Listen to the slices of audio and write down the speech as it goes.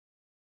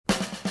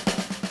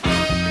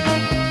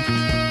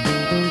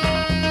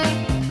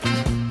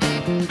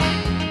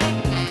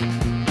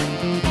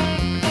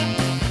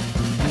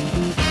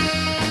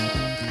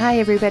Hi,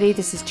 everybody.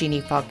 This is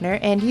Jeannie Faulkner,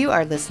 and you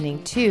are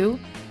listening to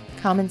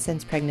Common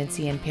Sense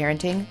Pregnancy and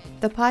Parenting,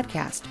 the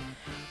podcast,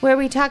 where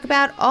we talk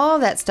about all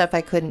that stuff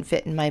I couldn't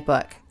fit in my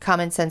book,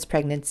 Common Sense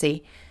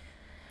Pregnancy,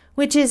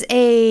 which is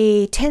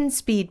a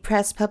 10-speed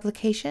press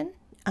publication.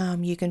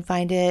 You can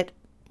find it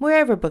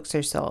wherever books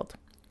are sold.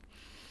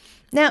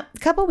 Now, a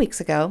couple weeks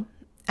ago,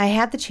 I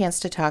had the chance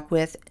to talk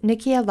with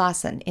Nikia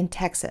Lawson in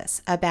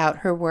Texas about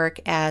her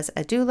work as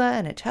a doula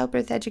and a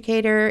childbirth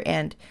educator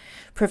and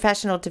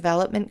professional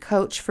development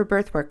coach for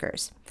birth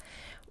workers.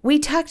 We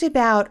talked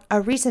about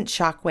a recent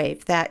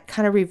shockwave that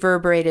kind of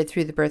reverberated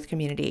through the birth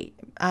community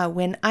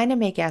when Ina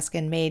May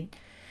Gaskin made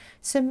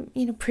some,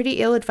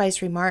 pretty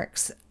ill-advised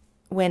remarks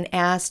when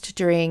asked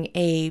during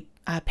a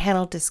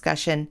panel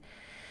discussion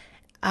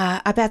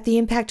about the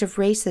impact of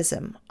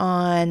racism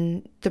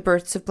on the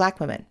births of Black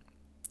women.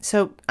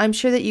 So I'm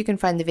sure that you can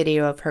find the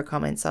video of her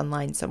comments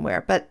online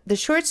somewhere. But the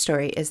short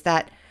story is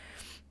that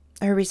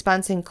her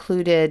response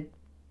included,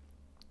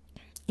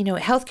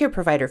 healthcare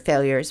provider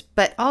failures,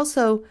 but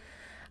also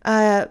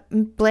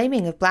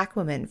blaming of Black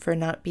women for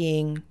not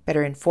being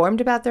better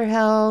informed about their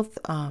health.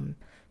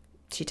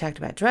 She talked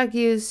about drug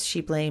use.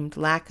 She blamed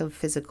lack of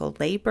physical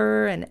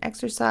labor and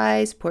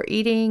exercise, poor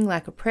eating,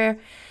 lack of prayer.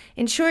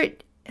 In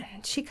short,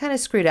 she kind of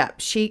screwed up.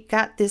 She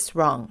got this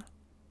wrong.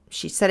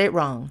 She said it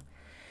wrong.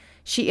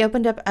 She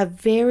opened up a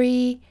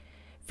very,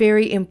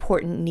 very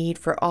important need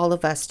for all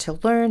of us to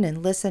learn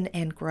and listen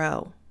and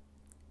grow.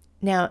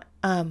 Now,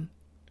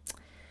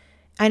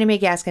 Ina May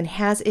Gaskin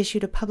has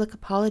issued a public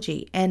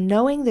apology, and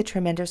knowing the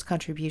tremendous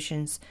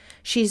contributions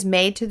she's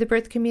made to the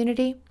birth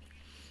community,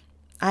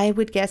 I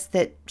would guess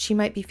that she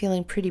might be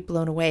feeling pretty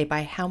blown away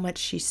by how much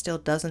she still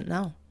doesn't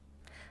know.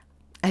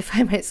 I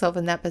find myself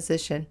in that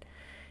position,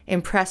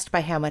 impressed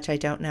by how much I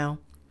don't know,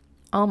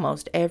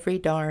 almost every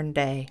darn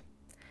day.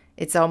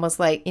 It's almost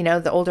like,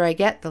 the older I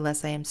get, the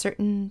less I am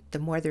certain, the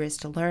more there is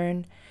to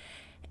learn,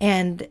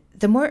 and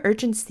the more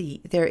urgency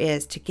there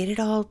is to get it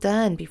all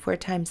done before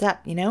time's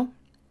up,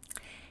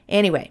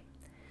 Anyway,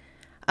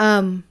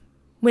 when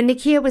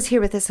Nikia was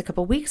here with us a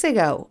couple weeks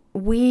ago,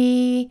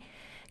 we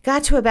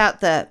got to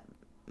about the,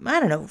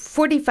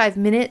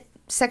 45-minute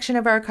section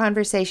of our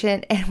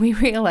conversation, and we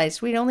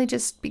realized we'd only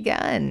just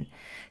begun.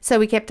 So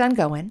we kept on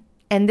going.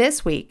 And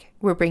this week,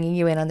 we're bringing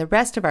you in on the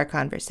rest of our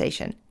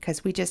conversation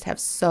because we just have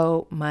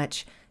so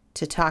much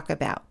to talk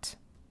about.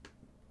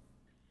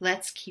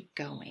 Let's keep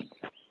going.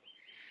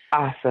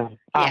 Awesome.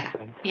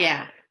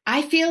 Yeah.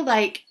 I feel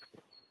like,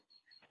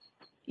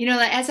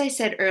 as I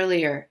said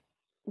earlier,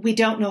 we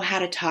don't know how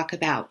to talk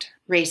about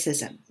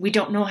racism. We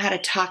don't know how to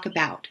talk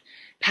about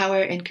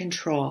power and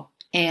control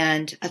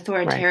and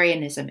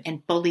authoritarianism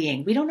and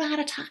bullying. We don't know how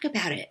to talk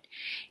about it.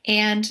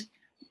 And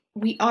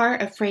we are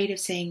afraid of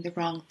saying the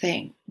wrong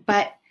thing,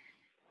 but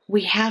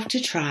we have to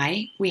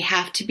try. We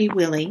have to be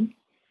willing.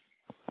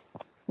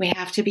 We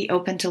have to be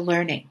open to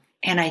learning.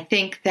 And I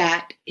think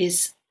that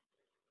it's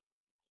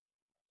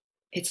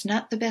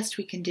not the best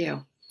we can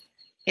do.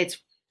 It's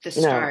the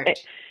start.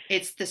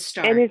 It's the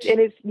start.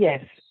 And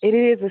yes, it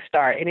is a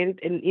start.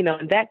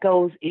 And that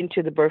goes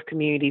into the birth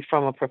community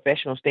from a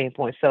professional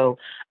standpoint. So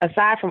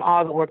aside from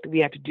all the work that we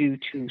have to do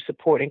to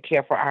support and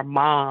care for our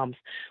moms,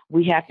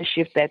 we have to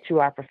shift that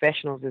to our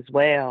professionals as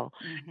well.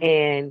 Mm-hmm.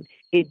 And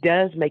it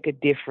does make a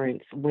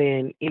difference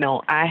when,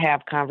 I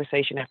have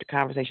conversation after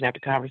conversation after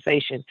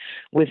conversation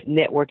with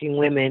networking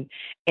women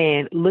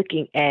and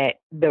looking at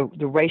the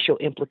racial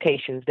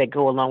implications that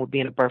go along with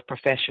being a birth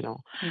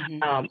professional.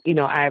 Mm-hmm.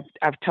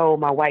 I've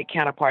told my white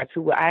counterparts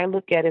who I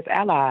look at as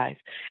allies,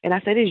 and I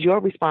said, it's your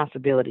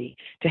responsibility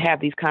to have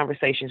these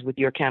conversations with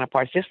your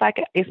counterparts, just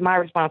like it's my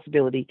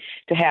responsibility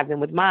to have them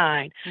with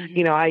mine.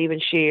 Mm-hmm. I even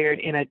shared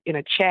in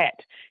a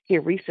chat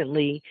here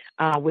recently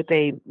with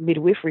a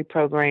midwifery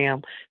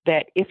program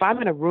that if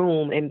I'm in a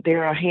room and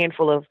there are a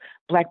handful of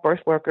Black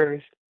birth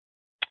workers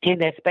in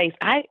that space,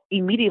 I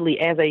immediately,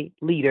 as a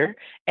leader,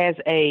 as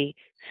a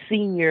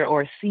senior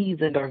or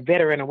seasoned or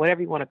veteran or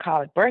whatever you want to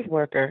call it, birth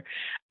worker,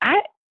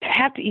 I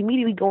have to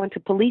immediately go into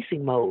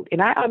policing mode.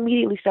 And I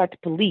immediately start to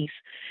police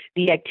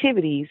the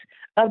activities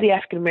of the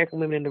African-American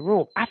women in the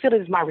room. I feel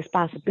it is my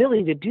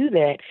responsibility to do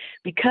that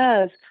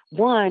because,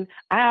 one,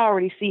 I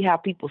already see how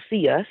people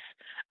see us.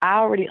 I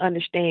already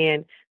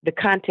understand the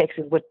context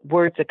and what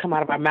words that come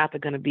out of our mouth are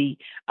going to be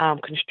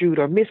construed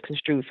or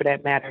misconstrued for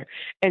that matter.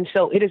 And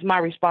so it is my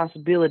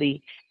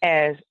responsibility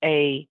as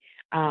a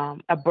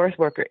birth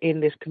worker in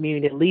this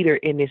community, a leader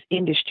in this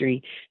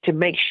industry, to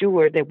make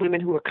sure that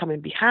women who are coming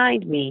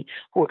behind me,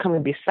 who are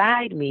coming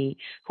beside me,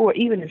 who are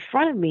even in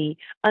front of me,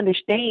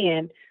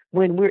 understand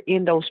when we're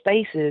in those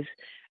spaces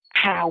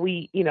how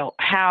we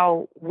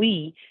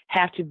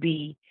have to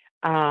be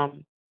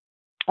on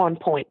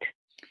point.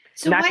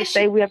 So not to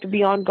say we have to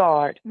be on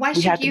guard.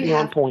 We have to be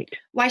on point.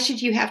 Why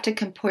should you have to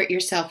comport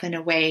yourself in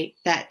a way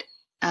that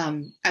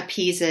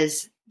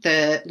appeases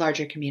the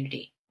larger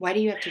community? Why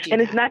do you have to do that?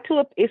 And it's not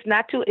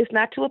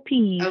to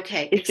appease.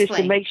 Okay, it's explain.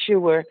 just to make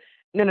sure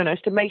No.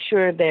 It's to make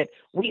sure that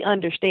we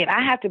understand.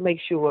 I have to make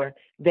sure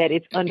that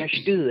it's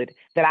understood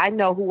that I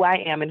know who I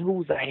am and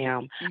whose I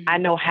am. Mm-hmm. I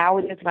know how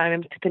it is that I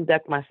am to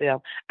conduct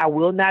myself. I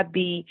will not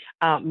be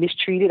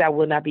mistreated. I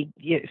will not be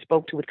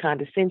spoke to with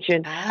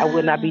condescension. I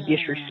will not be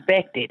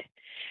disrespected.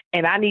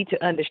 And I need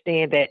to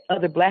understand that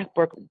other Black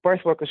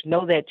birth workers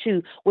know that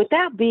too,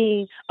 without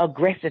being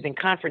aggressive and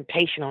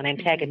confrontational and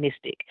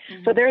antagonistic.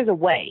 Mm-hmm. So there is a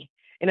way.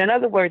 And in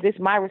other words, it's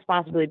my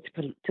responsibility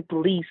to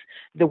police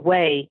the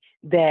way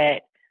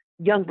that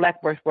young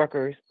Black birth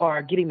workers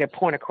are getting their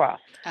point across.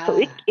 So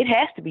it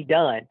has to be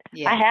done.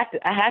 Yeah.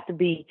 I have to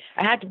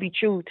be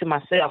true to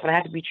myself, and I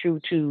have to be true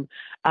to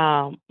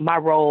my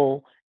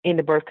role in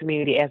the birth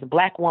community as a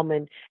Black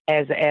woman,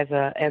 as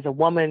a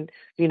woman,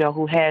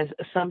 who has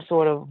some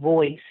sort of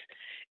voice,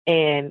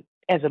 and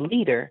as a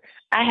leader.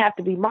 I have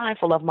to be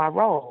mindful of my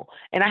role,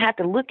 and I have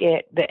to look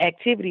at the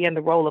activity and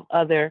the role of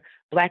other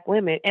Black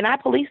women, and I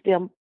police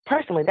them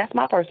personally. That's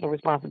my personal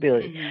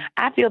responsibility. Mm-hmm.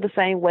 I feel the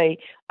same way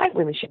white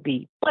women should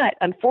be, but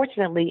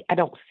unfortunately, I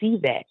don't see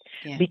that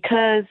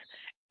because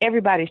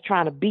everybody's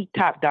trying to be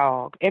top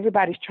dog.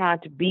 Everybody's trying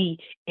to be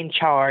in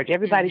charge.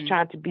 Everybody's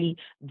trying to be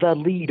the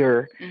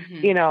leader.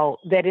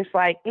 That it's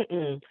like,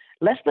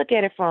 let's look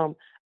at it from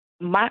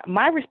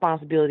my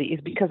responsibility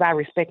is because I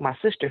respect my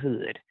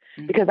sisterhood,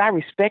 because I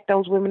respect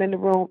those women in the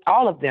room,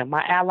 all of them,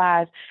 my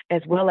allies,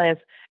 as well as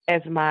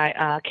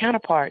my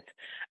counterparts.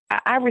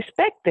 I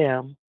respect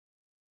them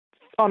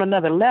on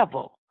another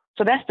level.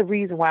 So that's the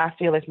reason why I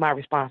feel it's my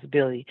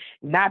responsibility,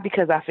 not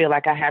because I feel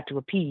like I have to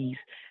appease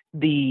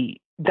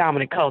the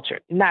dominant culture.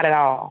 Not at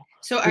all.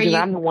 So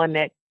I'm the one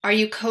that... Are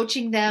you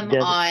coaching them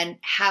on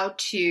how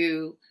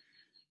to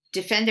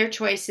defend their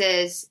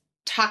choices,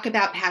 talk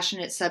about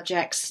passionate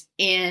subjects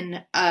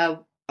in a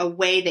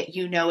way that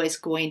is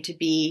going to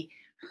be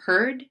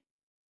heard?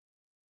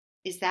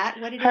 Is that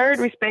what it is? Heard,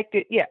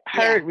 respected,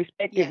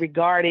 respected,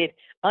 regarded,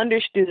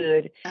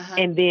 understood,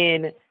 and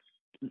then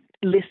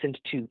listened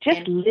to.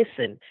 Just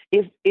listen.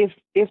 If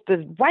the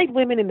white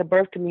women in the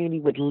birth community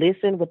would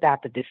listen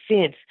without the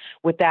defense,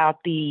 without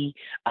the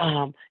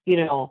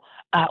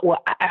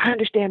well, I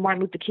understand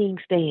Martin Luther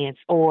King's stance,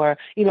 or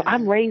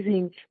I'm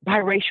raising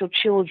biracial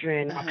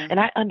children, and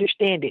I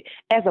understand it.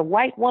 As a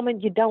white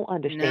woman, you don't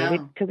understand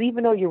it, because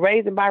even though you're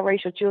raising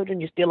biracial children,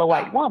 you're still a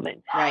white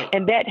woman, right?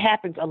 And that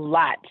happens a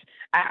lot.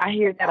 I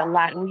hear that a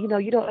lot. Well,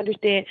 you don't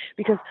understand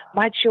because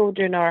my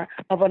children are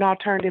of an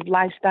alternative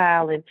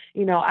lifestyle, and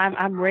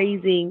I'm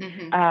raising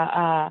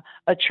a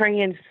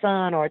trans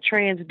son or a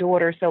trans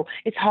daughter, so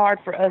it's hard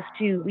for us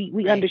to.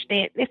 We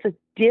understand it's a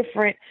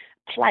different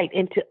plight,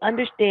 and to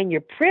understand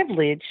your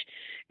privilege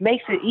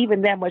makes it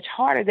even that much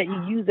harder that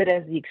you use it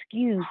as the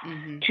excuse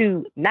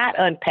to not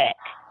unpack.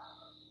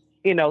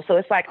 So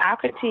it's like I'll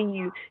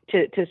continue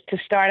to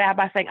start out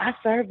by saying I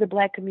serve the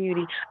Black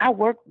community. I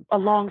work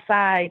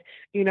alongside,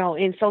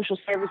 in social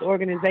service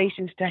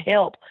organizations to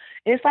help.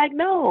 And it's like,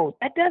 no,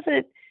 that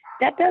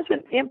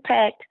doesn't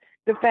impact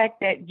the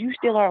fact that you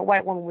still are a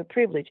white woman with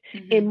privilege.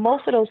 In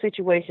most of those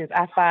situations,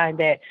 I find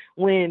that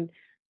when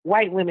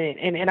white women,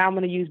 and I'm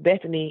going to use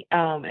Bethany,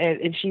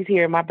 and she's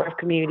here in my birth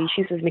community,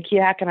 she says,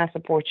 Nakia, how can I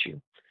support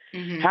you?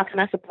 How can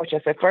I support you?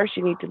 I said, first,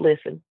 you need to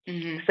listen.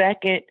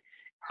 Second,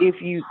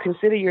 if you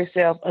consider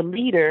yourself a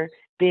leader,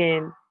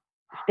 then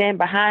stand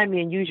behind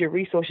me and use your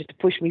resources to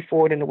push me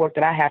forward in the work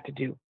that I have to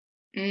do.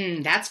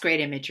 That's great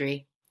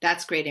imagery.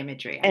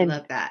 I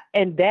love that.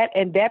 And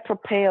that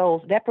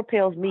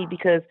propels me,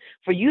 because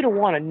for you to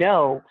want to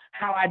know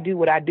how I do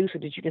what I do so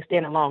that you can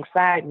stand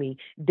alongside me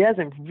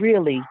doesn't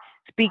really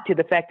speak to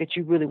the fact that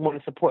you really want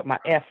to support my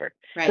effort.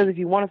 Because if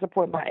you want to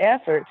support my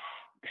effort,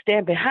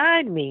 stand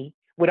behind me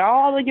with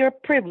all of your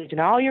privilege and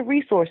all your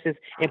resources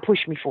and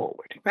push me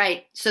forward.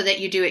 Right. So that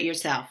you do it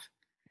yourself.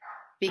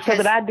 So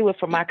that I do it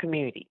for my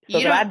community. So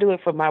that I do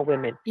it for my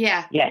women.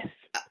 Yeah. Yes.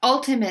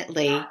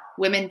 Ultimately,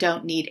 women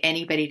don't need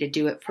anybody to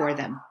do it for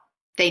them.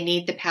 They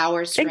need the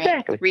power,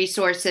 strength,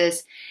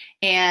 resources,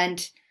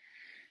 and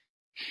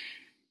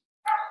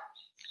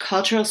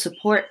cultural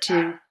support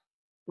to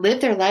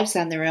live their lives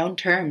on their own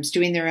terms,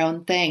 doing their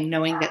own thing,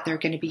 knowing that they're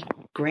going to be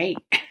great,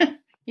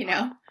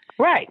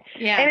 Right.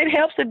 Yeah. And it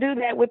helps to do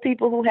that with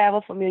people who have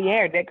a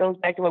familiarity. That goes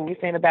back to what we were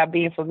saying about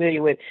being familiar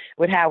with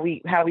how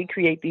we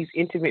create these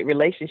intimate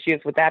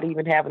relationships without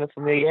even having a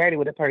familiarity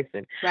with a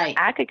person. Right.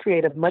 I could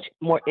create a much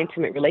more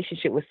intimate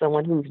relationship with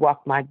someone who's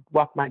walked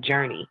my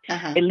journey,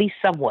 at least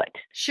somewhat.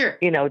 Sure.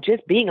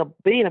 Just being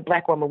a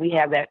Black woman, we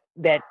have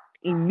that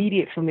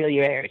immediate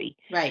familiarity.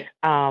 Right.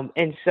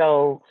 And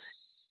so,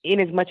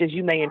 in as much as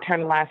you may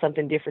internalize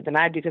something different than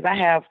I do, because I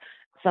have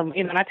some,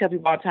 and I tell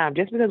people all the time,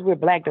 just because we're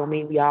Black don't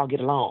mean we all get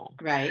along.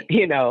 Right.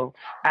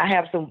 I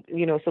have some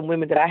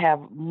women that I have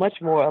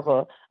much more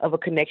of a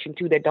connection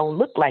to that don't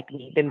look like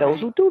me than those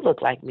who do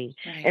look like me.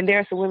 Right. And there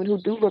are some women who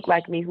do look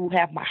like me who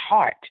have my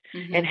heart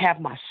and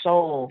have my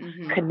soul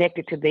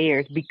connected to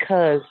theirs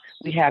because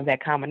we have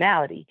that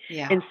commonality.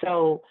 Yeah. And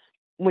so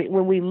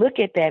when we look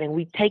at that and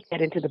we take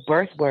that into the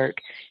birth work,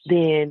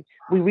 then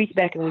we reach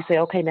back and we say,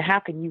 okay, now how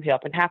can you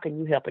help, and how can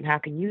you help, and how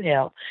can you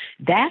help?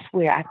 That's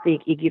where I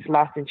think it gets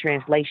lost in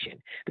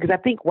translation, because I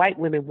think white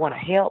women want to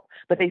help,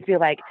 but they feel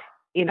like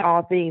in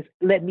all things,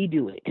 let me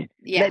do it.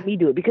 Yeah. Let me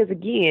do it. Because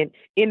again,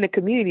 in the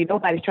community,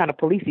 nobody's trying to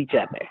police each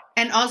other.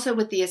 And also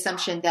with the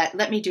assumption that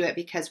let me do it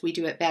because we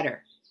do it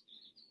better.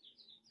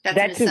 That's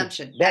that an too.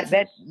 assumption.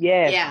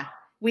 Yeah.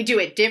 We do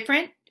it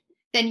different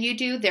than you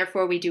do,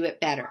 therefore we do it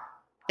better.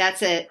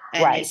 That's an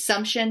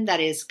assumption that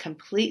is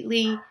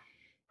completely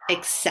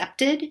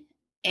accepted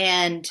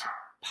and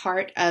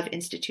part of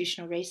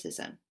institutional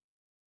racism.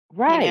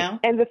 Right. You know?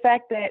 And the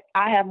fact that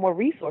I have more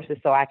resources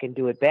so I can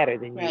do it better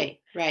than you.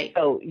 Right.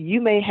 So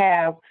you may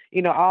have,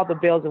 all the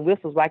bells and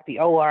whistles like the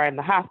OR in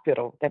the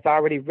hospital that's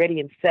already ready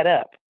and set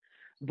up.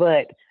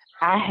 But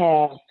I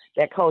have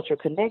that cultural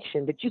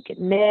connection that you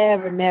can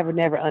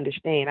never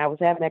understand. I was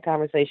having that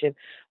conversation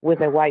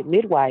with a white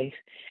midwife,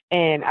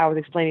 and I was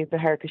explaining to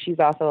her, because she's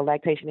also a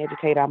lactation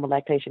educator. I'm a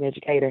lactation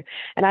educator.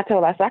 And I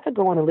told her, I could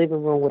go in a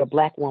living room with a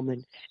black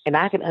woman and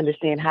I can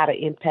understand how to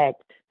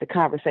impact the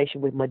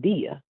conversation with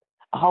Medea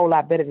a whole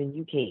lot better than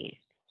you can.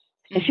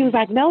 And she was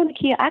like, no,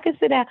 Nakia, I can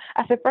sit down.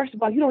 I said, first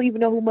of all, you don't even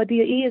know who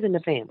Medea is in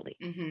the family.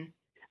 Mm-hmm.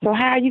 So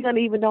how are you going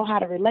to even know how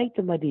to relate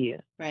to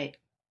Medea? Right.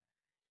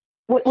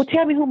 Well,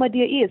 tell me who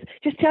Medea is.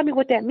 Just tell me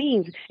what that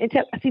means. And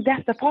see,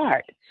 that's the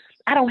part.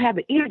 I don't have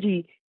the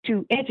energy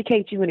to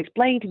educate you and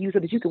explain to you so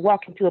that you can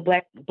walk into a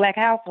black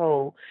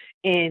household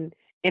and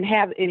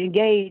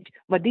engage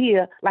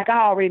Medea like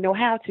I already know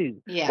how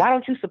to. Yeah. Why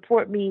don't you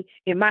support me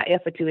in my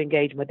effort to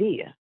engage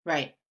Medea?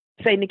 Right.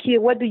 Say, Nakia,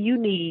 what do you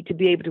need to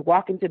be able to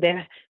walk into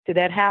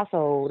that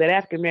household, that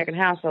African American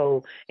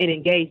household, and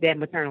engage that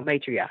maternal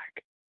matriarch?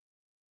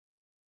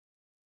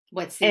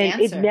 What's the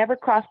answer? It never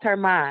crossed her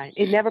mind.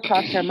 It never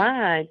crossed her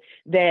mind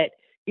that,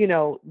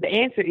 the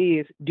answer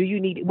is, do you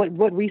need,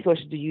 what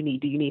resources do you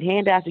need? Do you need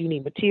handouts? Do you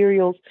need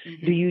materials?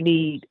 Mm-hmm. Do you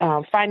need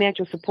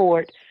financial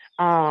support?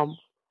 Are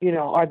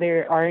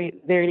there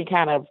any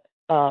kind of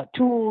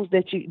tools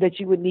that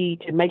you would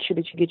need to make sure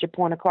that you get your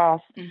point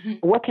across?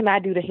 Mm-hmm. What can I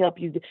do to help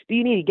you? Do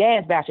you need a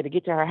gas voucher to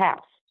get to her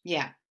house?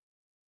 Yeah.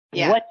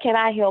 What can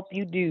I help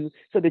you do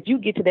so that you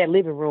get to that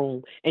living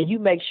room and you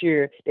make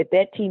sure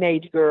that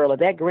teenage girl or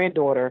that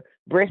granddaughter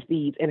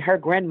breastfeeds and her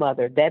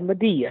grandmother, that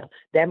Medea,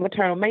 that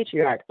maternal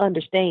matriarch,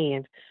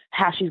 understands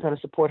how she's going to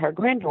support her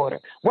granddaughter?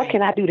 What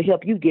can I do to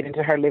help you get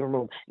into her living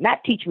room?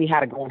 Not teach me how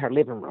to go in her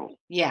living room.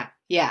 Yeah.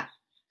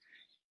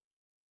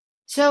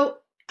 So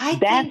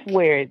that's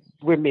where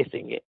we're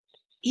missing it.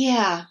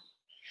 Yeah.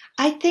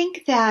 I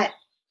think that,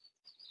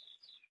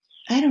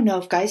 I don't know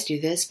if guys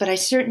do this, but I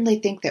certainly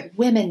think that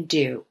women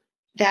do,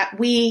 that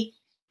we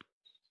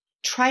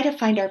try to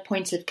find our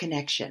points of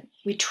connection.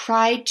 We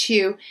try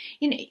to,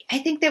 I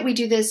think that we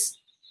do this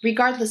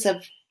regardless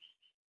of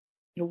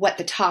what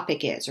the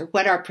topic is or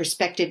what our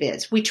perspective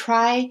is. We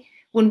try,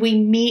 when we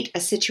meet a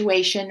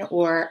situation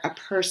or a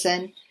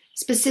person,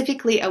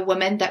 specifically a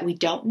woman that we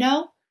don't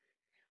know,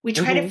 we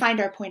try to find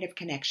our point of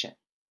connection,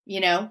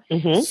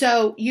 Mm-hmm.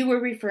 So you were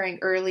referring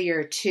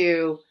earlier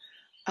to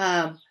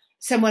a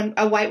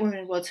white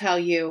woman will tell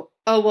you,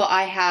 oh, well,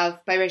 I have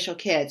biracial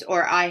kids,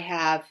 or I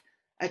have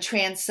a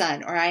trans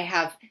son, or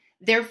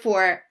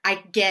therefore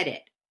I get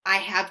it. I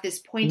have this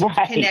point of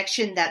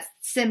connection that's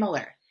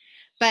similar,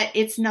 but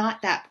it's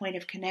not that point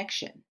of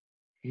connection.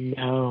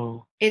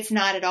 No, it's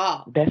not at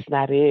all. That's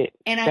not it.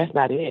 That's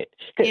not it.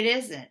 It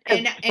isn't.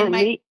 And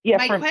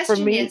my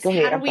question is,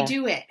 how do we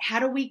do it? How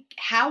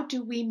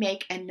do we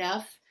make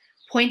enough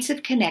points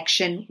of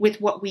connection with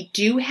what we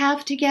do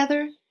have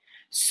together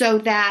so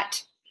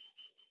that,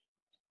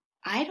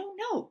 I don't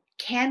know,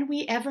 can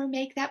we ever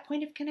make that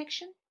point of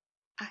connection?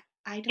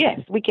 I don't. Yes,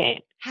 we can.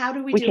 How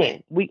do we do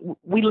it? We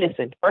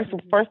listen.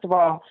 First of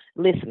all,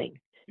 listening.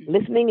 Mm-hmm.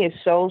 Listening is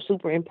so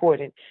super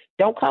important.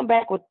 Don't come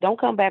back with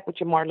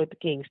your Martin Luther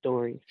King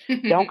stories.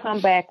 Don't come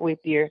back with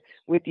your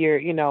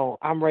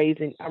I'm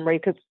raising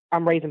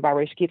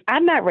biracial kids.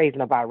 I'm not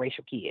raising a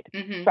biracial kid.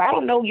 Mm-hmm. So I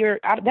don't know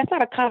that's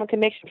not a common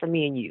connection for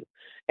me and you.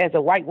 As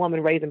a white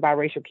woman raising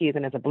biracial kids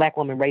and as a black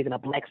woman raising a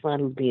black son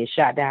who's being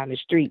shot down the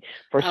street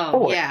for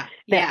sport.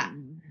 Yeah.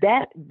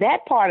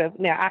 That part of,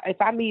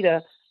 if I meet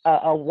a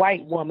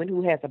white woman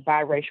who has a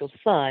biracial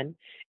son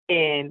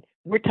and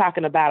we're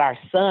talking about our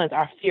sons,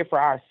 our fear for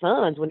our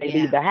sons when they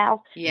leave the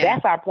house,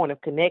 that's our point of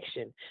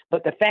connection.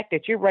 But the fact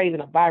that you're raising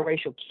a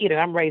biracial kid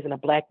and I'm raising a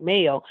black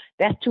male,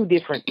 that's two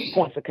different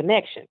points of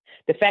connection.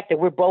 The fact that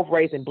we're both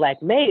raising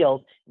black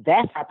males,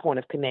 that's our point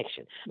of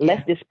connection. Yeah.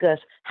 Let's discuss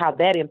how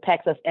that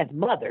impacts us as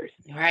mothers.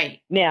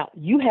 Right. Now,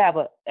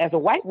 as a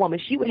white woman,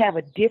 she would have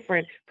a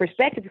different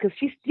perspective because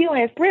she still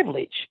has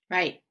privilege.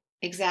 Right.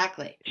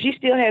 Exactly. She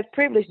still has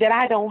privilege that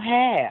I don't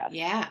have.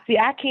 Yeah. See,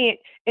 I can't.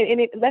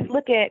 Let's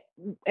look at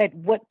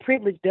what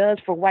privilege does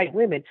for white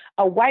women.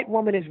 A white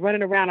woman is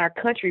running around our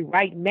country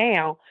right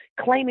now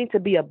claiming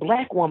to be a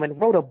black woman,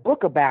 wrote a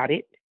book about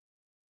it,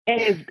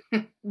 and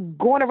is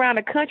going around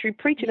the country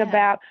preaching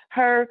about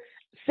her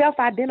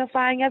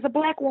self-identifying as a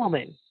black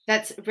woman.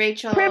 That's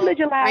Rachel. Privilege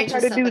allows Rachel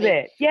her to somebody. do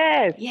that.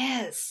 Yes.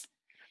 Yes.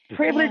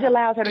 Privilege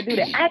allows her to do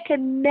that. I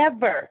can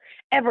never,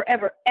 ever,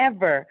 ever,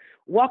 ever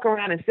walk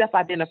around and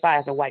self-identify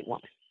as a white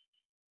woman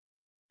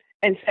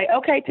and say,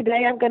 okay,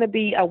 today I'm going to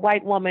be a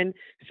white woman,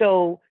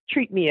 so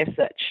treat me as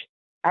such.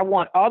 I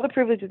want all the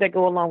privileges that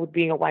go along with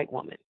being a white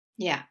woman.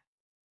 Yeah.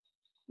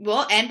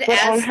 Well, and but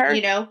as,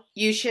 you know,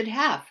 you should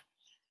have.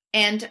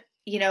 And,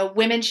 you know,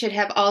 women should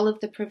have all of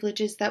the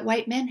privileges that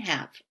white men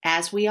have,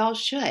 as we all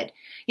should.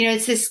 You know,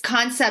 it's this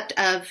concept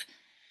of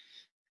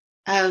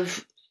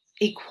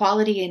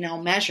equality in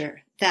all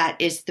measure that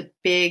is the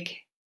big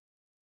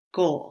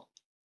goal.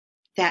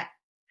 That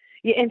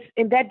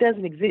and that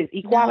doesn't exist.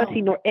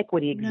 Equality nor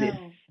equity exists.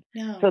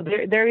 No. So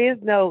there is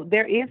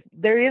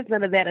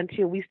none of that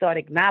until we start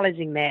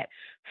acknowledging that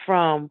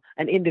from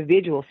an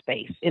individual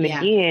space. And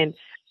again,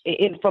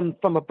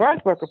 from a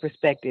birth worker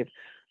perspective,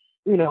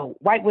 you know,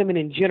 white women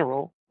in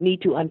general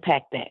need to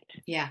unpack that.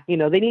 Yeah. You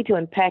know, they need to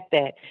unpack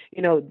that.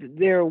 You know,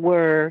 there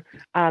was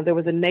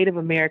a Native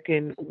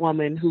American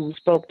woman who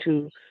spoke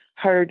to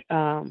her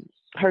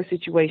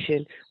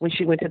situation when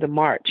she went to the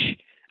march.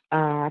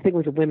 I think it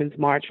was a women's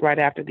march right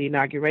after the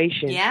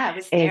inauguration. Yeah, it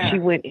was there. And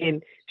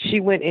she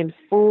went in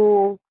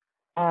full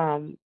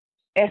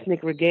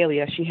ethnic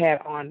regalia. She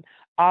had on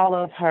all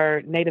of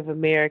her Native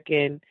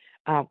American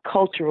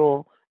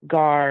cultural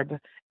garb,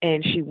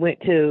 and she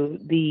went to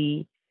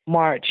the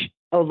march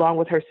along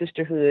with her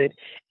sisterhood.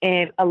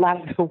 And a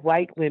lot of the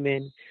white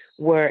women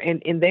were,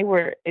 and they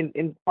were,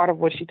 in part of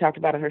what she talked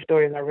about in her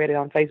story, and I read it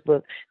on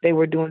Facebook, they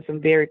were doing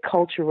some very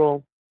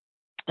cultural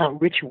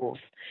rituals,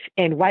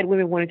 and white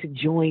women wanted to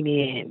join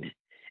in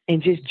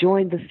and just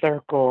join the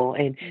circle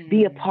and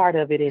be a part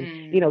of it,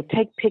 and you know,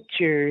 take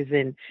pictures,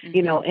 and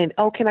you know, and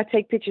can I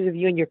take pictures of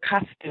you in your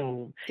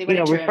costume? They you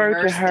know,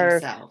 refer to her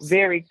themselves.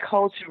 very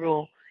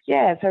cultural,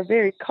 her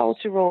very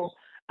cultural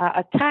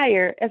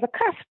attire as a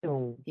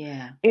costume.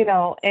 Yeah, you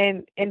know,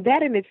 and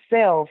that in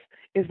itself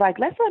is like,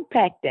 let's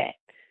unpack that.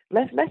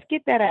 Let's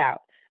get that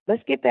out.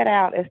 Let's get that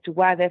out as to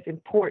why that's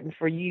important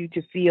for you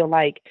to feel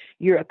like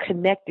you're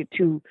connected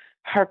to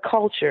her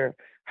culture,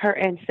 her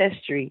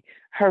ancestry,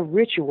 her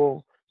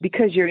ritual,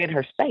 because you're in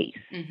her space.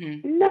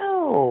 Mm-hmm.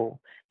 No,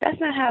 that's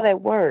not how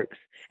that works.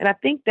 And I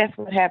think that's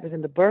what happens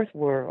in the birth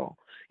world.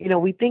 You know,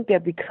 we think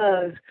that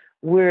because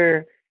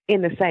we're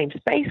in the same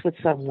space with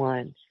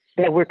someone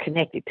that we're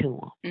connected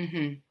to them.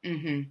 Mm-hmm.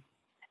 Mm-hmm.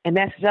 And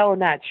that's so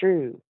not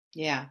true.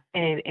 Yeah.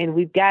 And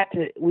we've got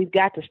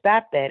to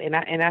stop that.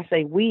 And I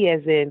say we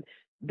as in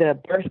the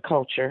birth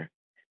culture,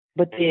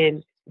 but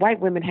then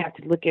white women have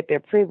to look at their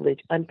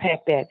privilege,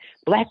 unpack that.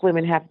 Black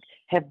women have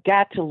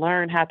got to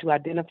learn how to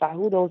identify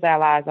who those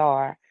allies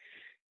are,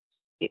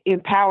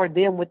 empower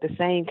them with the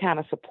same kind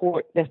of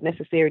support that's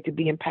necessary to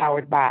be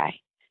empowered by.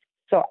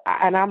 So,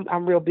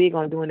 I'm real big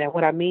on doing that.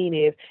 What I mean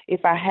is,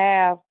 if I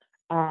have,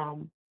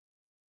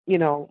 you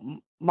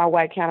know, my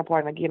white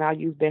counterpart, and again, I'll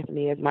use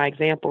Bethany as my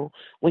example,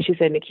 when she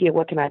said, Nakia,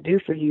 what can I do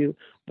for you?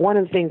 One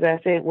of the things I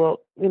said, well,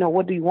 you know,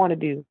 what do you want to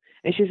do?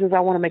 And she says, I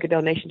want to make a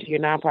donation to your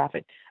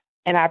nonprofit.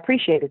 And I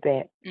appreciated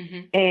that. Mm-hmm.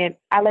 And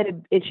I let it,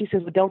 and she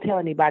says, well, don't tell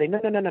anybody.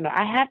 No.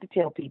 I have to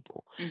tell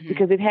people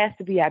because it has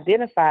to be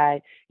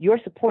identified. Your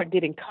support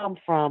didn't come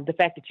from the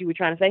fact that you were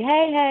trying to say,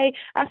 hey,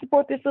 I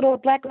support this little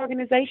Black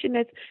organization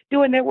that's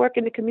doing their work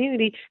in the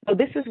community. So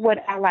this is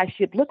what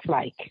allyship looks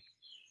like.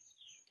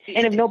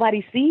 And if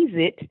nobody sees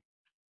it,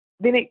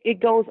 then it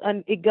goes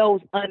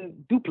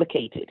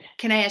unduplicated.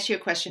 Can I ask you a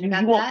question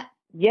about that?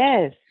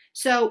 Yes.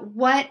 So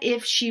what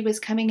if she was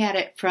coming at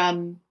it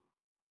from,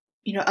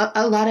 you know,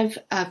 a lot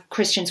of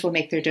Christians will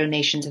make their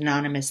donations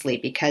anonymously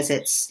because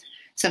it's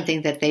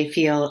something that they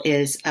feel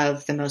is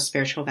of the most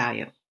spiritual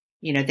value.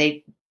 You know,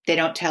 they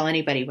don't tell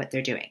anybody what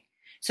they're doing.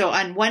 So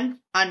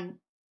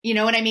you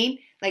know what I mean?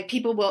 Like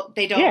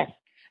they don't. Yes.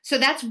 So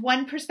that's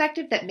one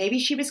perspective that maybe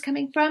she was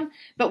coming from.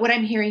 But what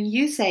I'm hearing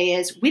you say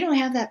is we don't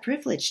have that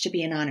privilege to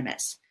be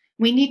anonymous.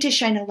 We need to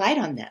shine a light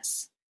on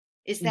this.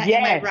 Is that,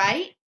 am I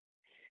right?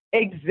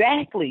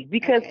 Exactly.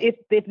 Because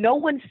if no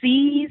one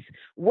sees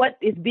what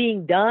is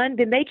being done,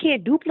 then they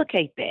can't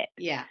duplicate that.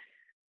 Yeah.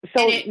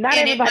 So not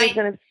everybody's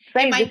going to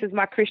say this is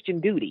my Christian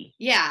duty.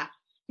 Yeah.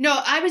 No,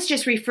 I was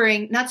just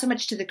referring not so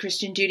much to the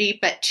Christian duty,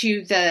 but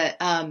to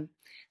the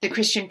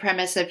Christian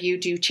premise of you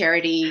do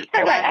charity.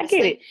 Right. I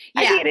get it.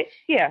 Yeah. I get it.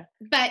 Yeah.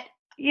 But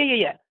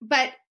yeah.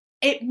 But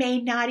it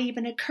may not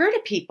even occur to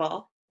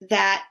people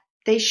that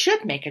they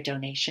should make a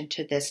donation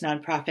to this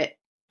nonprofit,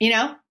 you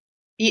know?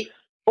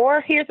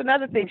 Or here's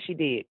another thing she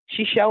did.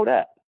 She showed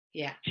up.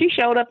 Yeah. She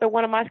showed up at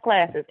one of my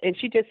classes, and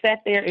she just sat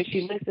there and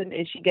she listened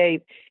and she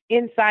gave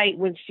insight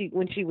when she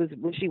was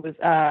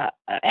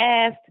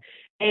asked.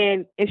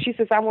 And she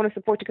says, I want to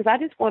support you because I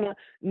just want to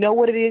know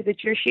what it is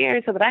that you're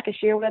sharing so that I can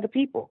share with other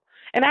people.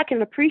 And I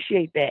can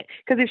appreciate that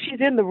because if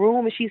she's in the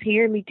room and she's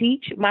hearing me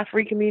teach my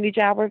free community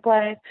childbirth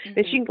class,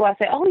 then she can go out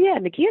and say, oh, yeah,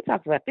 Nakia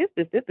talks about this,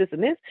 and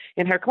this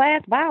in her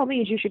class. By all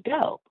means, you should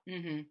go.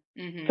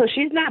 So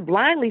she's not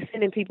blindly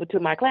sending people to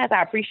my class.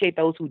 I appreciate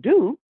those who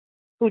do.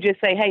 who just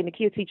say, hey,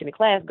 Nakia teaching the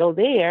class, go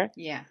there.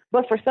 Yeah.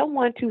 But for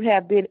someone to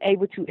have been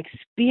able to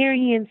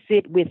experience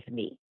it with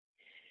me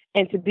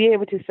and to be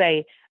able to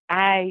say,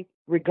 I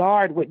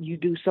regard what you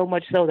do so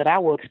much so that I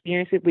will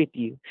experience it with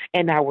you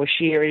and I will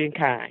share it in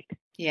kind.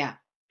 Yeah.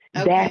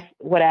 Okay. That's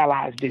what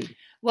allies do.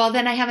 Well,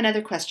 then I have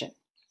another question.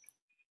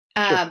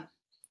 Sure.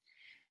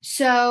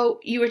 So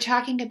you were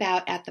talking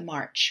about at the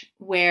march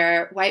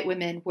where white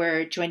women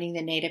were joining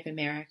the Native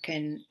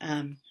American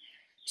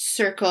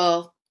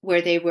circle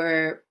where they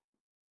were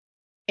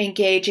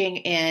engaging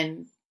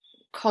in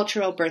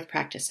cultural birth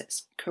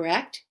practices,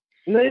 correct?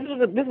 No,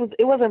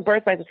 it wasn't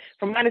birth practice.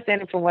 From my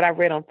understanding, from what I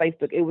read on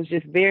Facebook, it was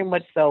just very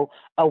much so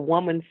a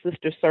woman's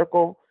sister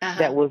circle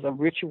that was a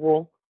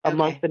ritual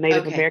amongst the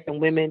Native American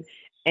women,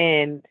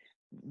 and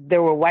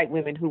there were white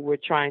women who were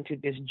trying to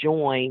just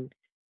join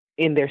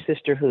in their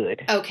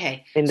sisterhood.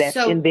 Okay. In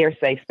their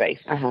safe space.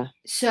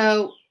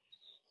 So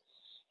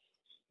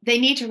they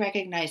need to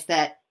recognize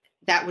that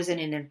was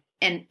an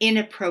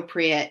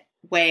inappropriate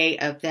way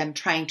of them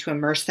trying to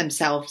immerse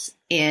themselves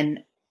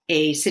in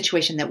a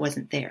situation that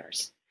wasn't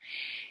theirs.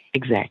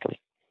 Exactly.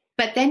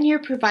 But then you're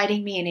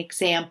providing me an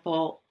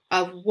example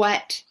of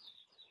what,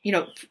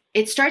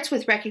 it starts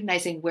with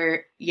recognizing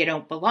where you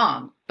don't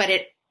belong, but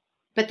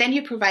then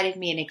you provided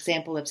me an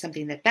example of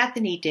something that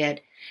Bethany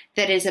did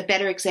that is a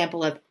better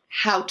example of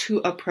how to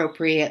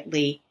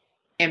appropriately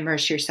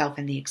immerse yourself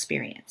in the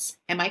experience.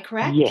 Am I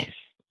correct?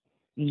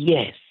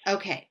 Yes.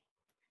 Okay.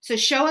 So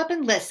show up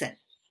and listen.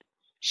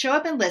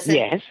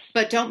 Yes.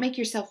 But don't make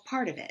yourself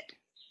part of it.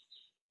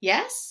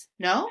 Yes?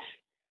 No?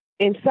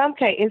 In some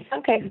cases,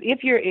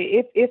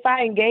 if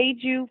I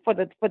engage you for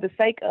the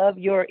sake of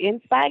your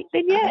insight,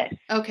 then yes.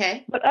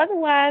 Okay. But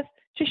otherwise,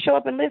 just show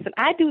up and listen.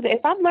 I do that.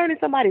 If I'm learning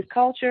somebody's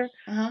culture,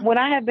 when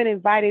I have been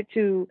invited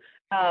to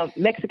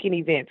Mexican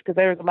events, because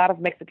there's a lot of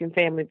Mexican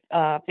families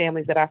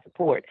that I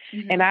support,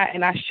 and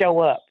I show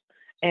up.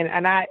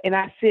 And I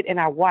sit and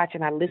I watch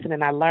and I listen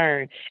and I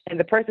learn. And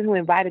the person who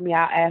invited me,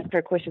 I'll ask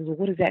her questions. Well,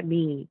 what does that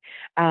mean?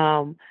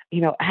 How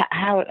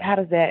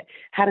does that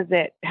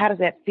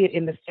fit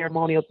in the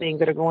ceremonial things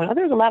that are going on?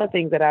 There's a lot of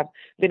things that I've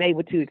been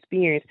able to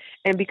experience.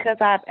 And because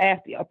I've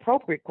asked the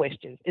appropriate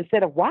questions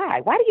instead of why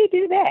do you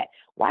do that?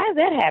 Why is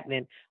that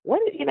happening?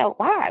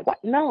 Why? What?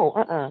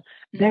 No,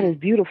 that is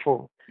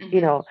beautiful.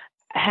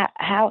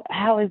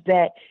 How is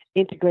that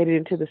integrated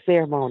into the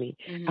ceremony?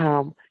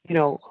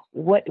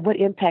 What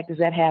impact does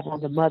that have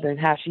on the mother and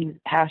how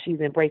she's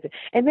embraced it?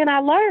 And then I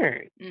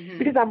learn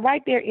because I'm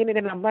right there in it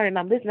and I'm learning.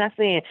 I'm listening. I'm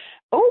saying,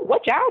 "Oh,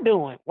 what y'all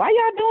doing? Why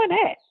y'all doing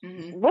that?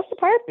 What's the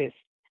purpose?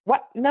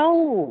 What?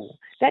 No,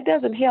 that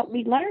doesn't help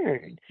me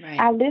learn. Right.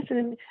 I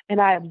listen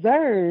and I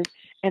observe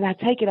and I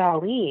take it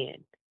all in.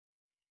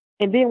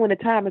 And then when the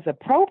time is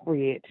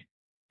appropriate,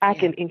 I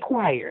can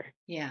inquire.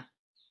 Yeah.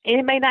 And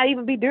it may not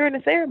even be during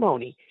the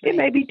ceremony. Right. It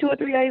may be 2 or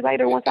 3 days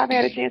later once I've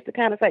had a chance to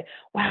kind of say,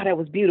 wow, that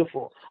was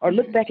beautiful. Or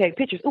look back at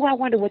pictures. Oh, I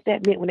wonder what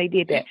that meant when they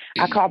did that.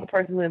 I call the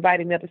person who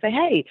invited me up and say,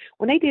 hey,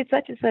 when they did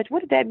such and such, what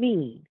did that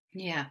mean?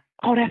 Yeah.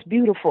 Oh, that's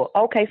beautiful.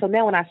 Okay, so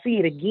now when I see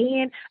it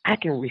again, I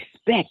can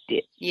respect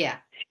it. Yeah.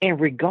 And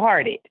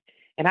regard it.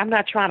 And I'm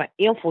not trying to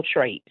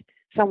infiltrate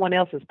someone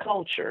else's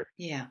culture.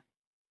 Yeah.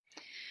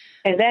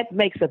 And that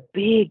makes a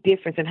big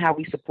difference in how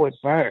we support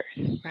birth.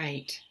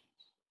 Right.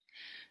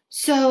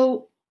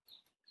 So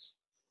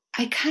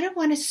I kind of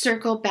want to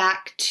circle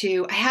back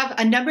to, I have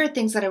a number of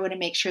things that I want to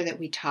make sure that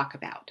we talk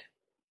about.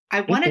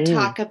 I want to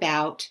talk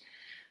about,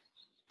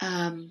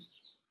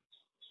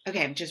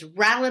 just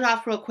rattle it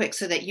off real quick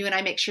so that you and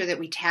I make sure that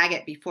we tag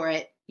it before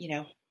I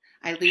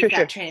leave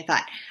that train of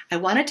thought. I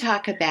want to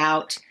talk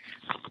about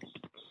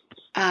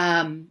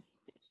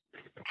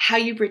how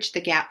you bridge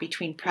the gap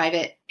between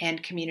private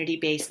and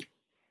community-based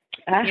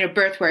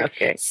birth work.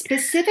 Okay.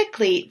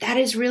 Specifically, that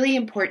is really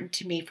important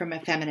to me from a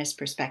feminist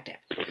perspective.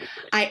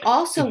 I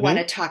also want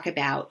to talk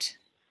about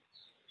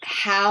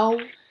how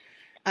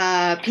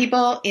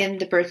people in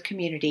the birth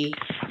community,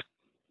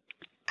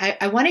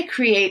 I want to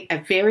create a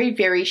very,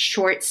 very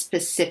short,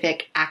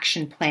 specific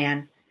action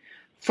plan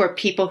for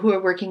people who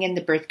are working in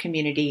the birth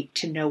community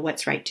to know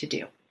what's right to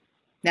do.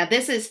 Now,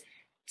 this is,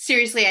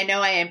 seriously, I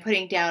know I am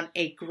putting down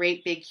a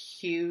great, big,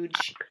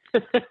 huge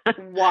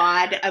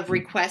wad of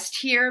requests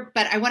here,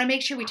 but I want to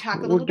make sure we talk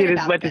a little bit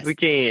about this. We'll get as much as we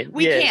can.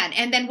 We can,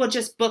 and then we'll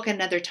just book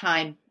another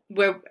time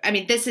where,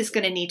 this is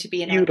going to need to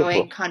be an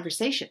ongoing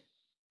conversation.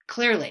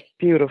 Clearly.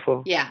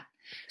 Beautiful. Yeah.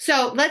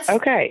 So let's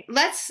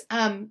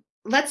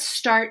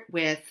start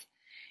with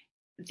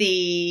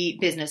the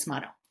business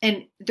model.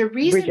 And the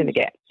reason, bridging the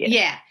gap.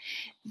 Yeah.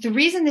 The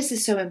reason this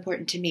is so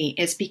important to me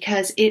is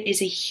because it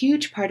is a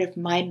huge part of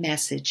my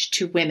message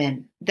to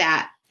women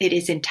that it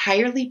is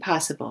entirely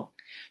possible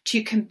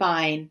to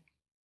combine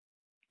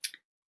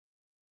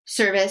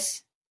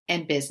service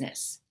and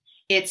business.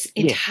 It's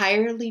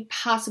entirely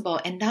possible.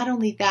 And not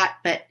only that,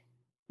 but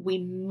we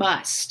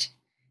must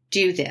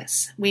do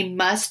this. We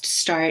must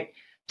start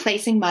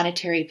placing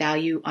monetary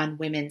value on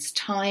women's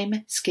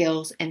time,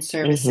 skills, and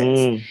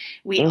services.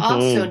 We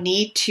also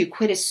need to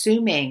quit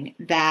assuming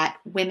that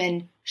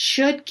women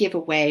should give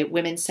away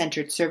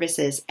women-centered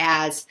services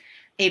as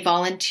a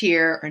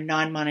volunteer or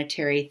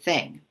non-monetary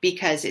thing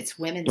because it's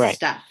women's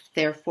stuff.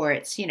 Therefore,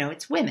 it's,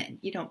 it's women.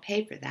 You don't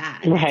pay for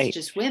that. Right. It's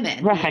just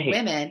women being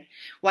women.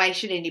 Why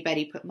should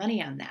anybody put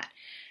money on that?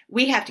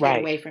 We have to get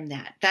away from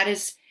that. That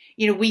is,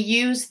 we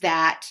use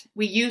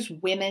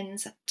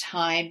women's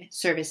time,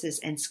 services,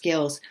 and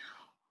skills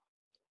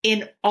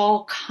in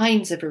all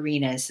kinds of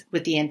arenas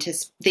with the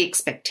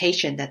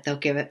expectation that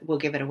we'll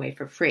give it away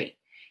for free.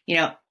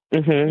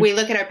 We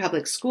look at our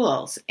public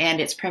schools and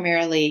it's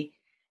primarily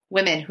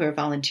women who are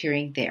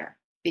volunteering there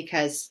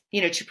because,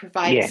 to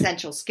provide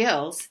essential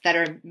skills that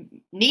are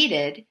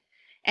needed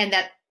and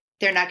that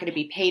they're not going to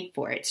be paid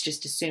for. It's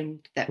just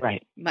assumed that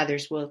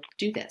mothers will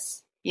do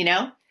this,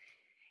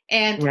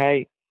 And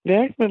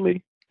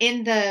definitely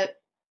in the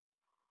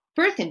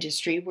birth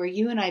industry where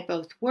you and I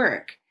both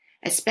work,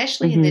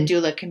 especially in the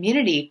doula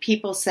community,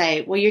 people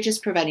say, well, you're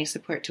just providing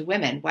support to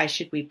women. Why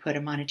should we put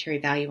a monetary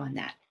value on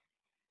that?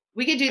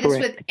 We could do this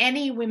with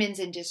any women's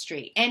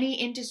industry, any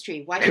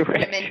industry. Why should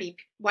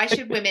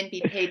women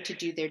be paid to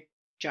do their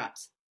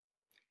jobs?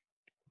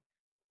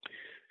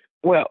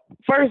 Well,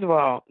 first of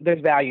all,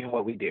 there's value in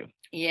what we do.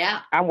 Yeah.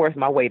 I'm worth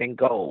my weight in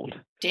gold.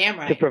 Damn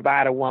right. To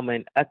provide a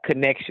woman a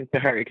connection to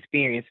her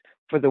experience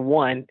for the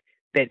one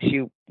that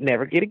she'll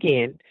never get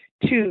again.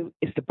 2,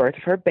 it's the birth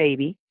of her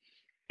baby.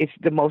 It's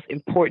the most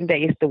important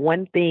day. It's the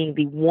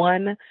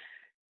one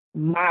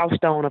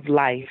milestone of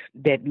life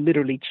that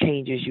literally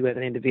changes you as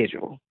an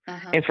individual.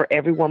 And for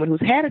every woman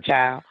who's had a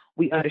child,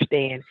 we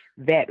understand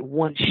that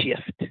one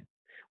shift,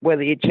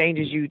 whether it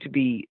changes you to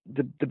be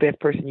the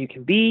best person you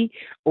can be,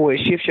 or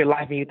it shifts your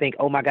life and you think,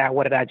 oh my God,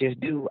 what did I just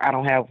do? I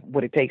don't have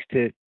what it takes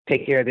to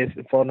take care of this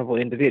vulnerable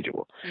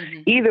individual.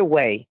 Either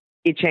way,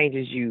 it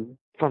changes you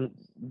from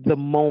the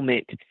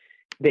moment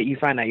that you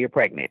find out you're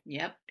pregnant.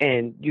 Yep.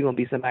 And you're going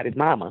to be somebody's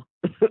mama.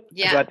 So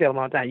I tell them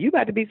all the time, you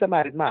about to be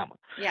somebody's mama.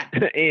 Yeah.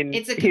 In,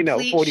 it's a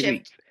complete 40 shift.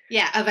 weeks.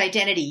 Yeah. Of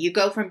identity. You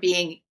go from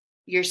being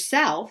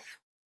yourself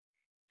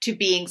to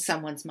being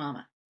someone's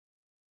mama.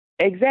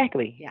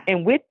 Exactly. Yeah.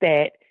 And with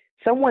that,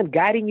 someone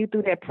guiding you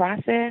through that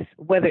process,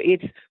 whether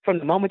it's from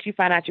the moment you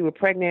find out you were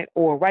pregnant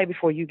or right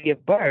before you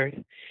give birth,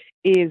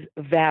 is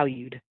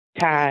valued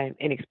time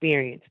and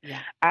experience. Yeah.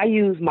 I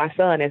use my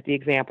son as the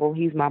example.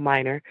 He's my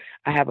minor.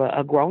 I have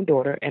a grown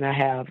daughter and I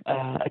have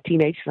a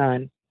teenage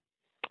son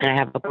and I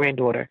have a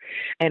granddaughter.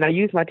 And I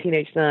use my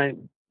teenage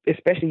son,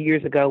 especially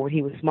years ago when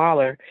he was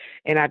smaller,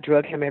 and I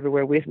drug him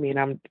everywhere with me.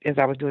 And as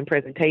I was doing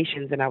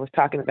presentations and I was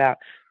talking about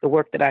the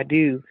work that I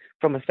do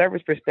from a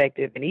service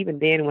perspective. And even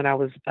then when I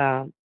was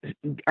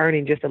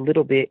earning just a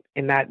little bit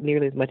and not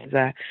nearly as much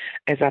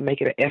as I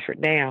make it an effort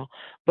now,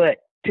 but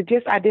to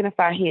just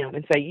identify him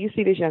and say, you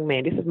see this young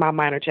man, this is my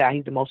minor child.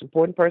 He's the most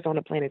important person on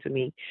the planet to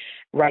me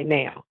right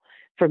now.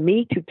 For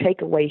me to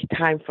take away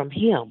time from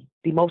him,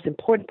 the most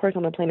important person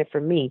on the planet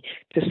for me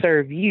to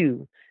serve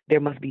you,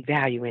 there must be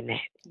value in that.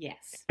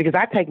 Yes. Because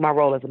I take my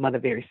role as a mother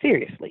very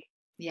seriously.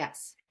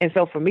 Yes. And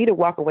so for me to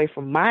walk away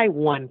from my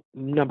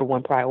number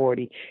one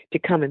priority to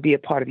come and be a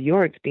part of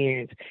your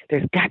experience,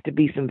 there's got to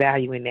be some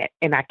value in that.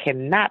 And I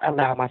cannot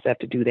allow myself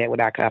to do that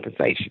without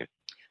compensation.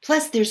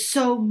 Plus, there's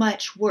so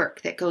much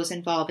work that goes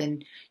involved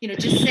in,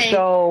 just say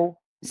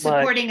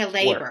supporting a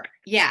labor. Work.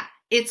 Yeah.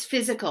 It's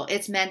physical,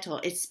 it's mental,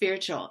 it's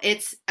spiritual.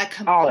 It's a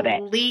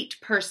complete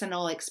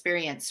personal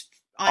experience.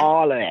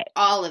 All of it.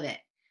 All of it.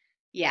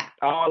 Yeah.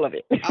 All of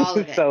it. All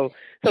of it. So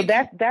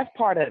that's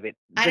part of it.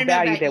 The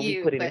value that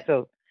we put in it.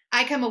 So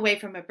I come away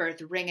from a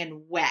birth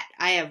wringing wet.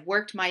 I have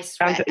worked my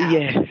sweat out.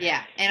 Yes.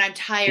 Yeah. And I'm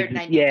tired and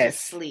I need to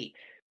sleep.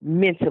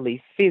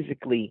 Mentally,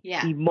 physically,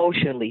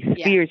 emotionally,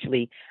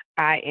 spiritually,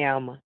 I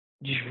am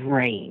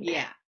drained.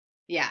 Yeah.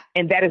 Yeah.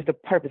 And that is the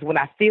purpose. When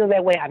I feel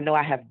that way, I know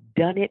I have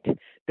done it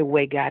the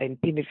way God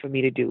intended for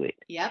me to do it.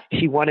 Yep.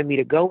 She wanted me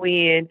to go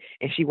in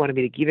and she wanted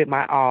me to give it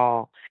my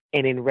all.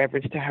 And in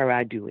reverence to her,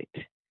 I do it.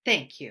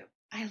 Thank you.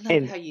 I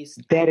love how you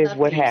speak. That is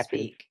what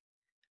happens.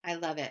 I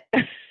love it.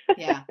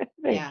 Yeah.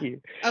 Thank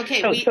you.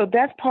 Okay. So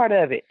that's part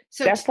of it.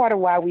 So that's part of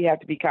why we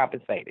have to be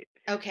compensated.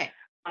 Okay.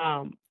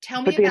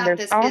 Tell me about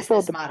this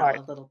business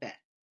model a little bit.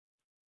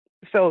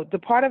 So the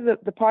part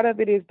of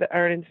it is the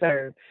earn and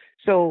serve.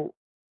 So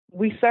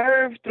we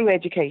serve through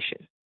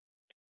education.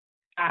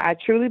 I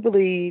truly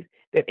believe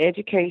that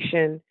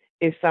education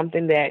is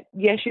something that,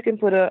 yes, you can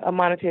put a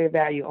monetary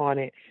value on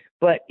it,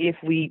 but if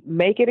we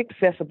make it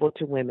accessible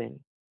to women,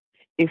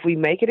 if we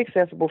make it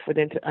accessible for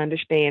them to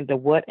understand the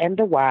what and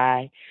the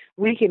why,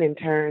 we can in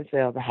turn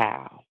sell the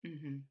how.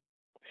 Mm-hmm.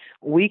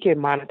 We can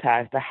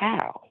monetize the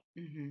how.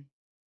 Mm-hmm.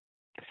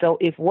 So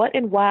if what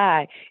and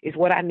why is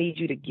what I need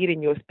you to get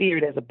in your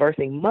spirit as a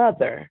birthing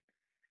mother,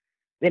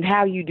 then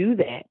how you do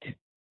that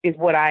is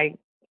what I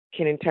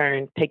can in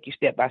turn take you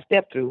step by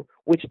step through,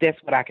 which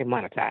that's what I can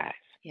monetize.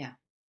 Yeah.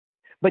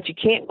 But you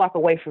can't walk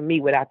away from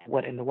me without the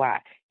what and the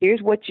why.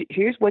 Here's what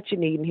you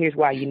need and here's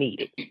why you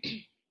need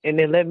it. And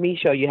then let me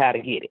show you how to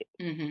get it.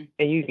 Mm-hmm.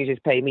 And you can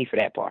just pay me for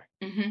that part.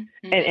 Mm-hmm.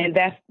 Mm-hmm. And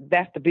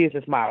that's the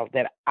business model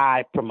that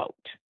I promote.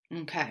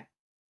 Okay.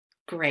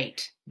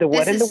 Great. The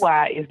what and the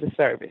why is the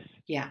service.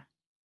 Yeah.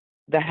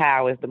 The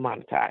how is the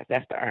monetize.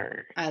 That's the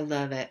earn. I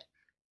love it.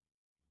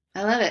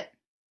 I love it.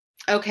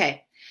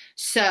 Okay.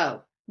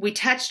 So we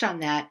touched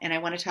on that, and I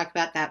want to talk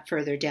about that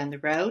further down the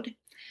road.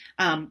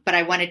 But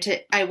I wanted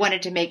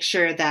to make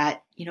sure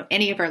that,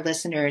 any of our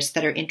listeners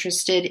that are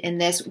interested in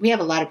this, we have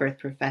a lot of birth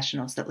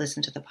professionals that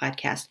listen to the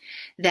podcast,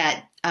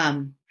 that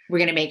we're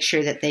going to make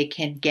sure that they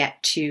can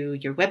get to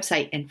your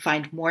website and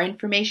find more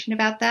information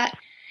about that.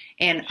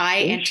 And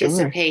I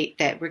anticipate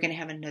that we're going to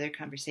have another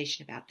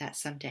conversation about that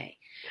someday.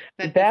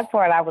 But that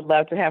part I would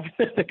love to have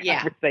another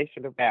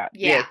conversation about.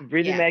 Yeah. Yes,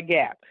 bridging that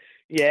gap.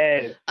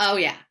 Yes. Oh,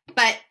 yeah.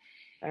 But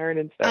earn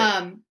and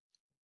serve.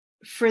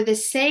 For the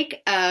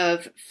sake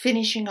of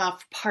finishing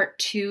off part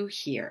 2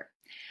 here,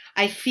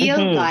 I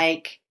feel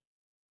like,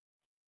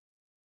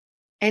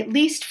 at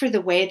least for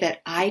the way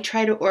that I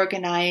try to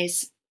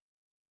organize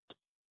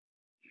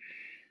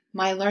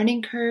my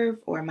learning curve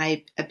or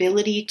my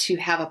ability to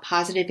have a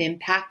positive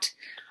impact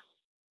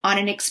on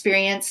an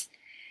experience,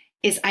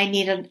 is I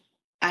need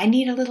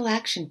a little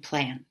action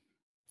plan.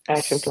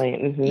 Action plan.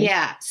 Mm-hmm.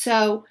 Yeah.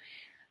 So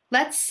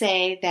let's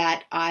say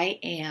that I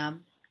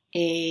am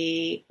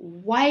a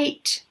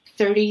white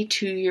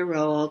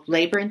 32-year-old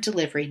labor and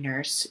delivery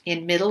nurse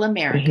in middle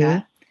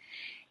America,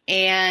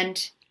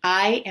 and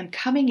I am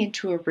coming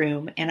into a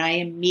room and I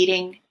am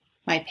meeting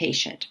my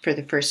patient for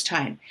the first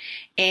time.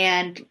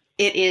 And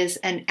it is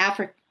an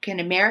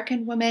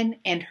African-American woman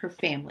and her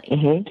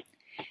family.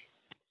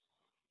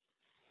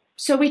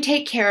 So we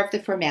take care of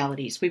the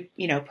formalities. We,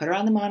 put her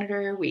on the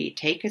monitor. We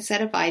take a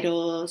set of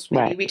vitals.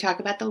 Maybe we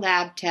talk about the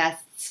lab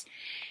tests.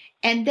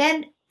 And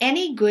then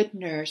any good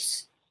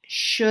nurse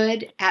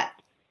should, at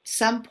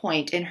some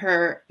point in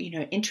her,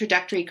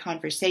 introductory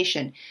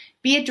conversation,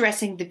 be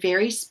addressing the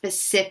very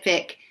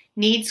specific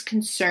needs,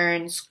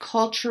 concerns,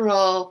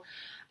 cultural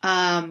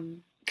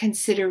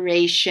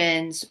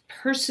considerations,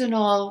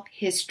 personal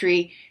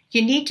history.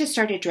 You need to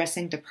start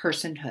addressing the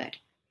personhood.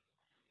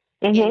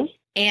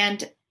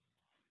 And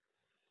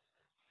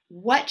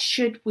what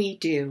should we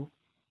do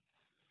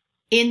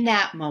in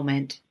that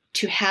moment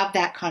to have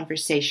that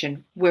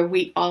conversation where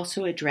we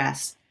also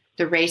address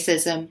the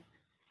racism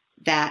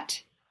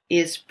that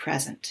is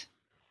present?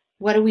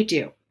 What do we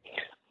do?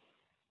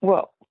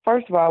 Well,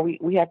 first of all,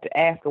 we have to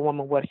ask a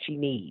woman what she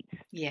needs.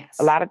 Yes.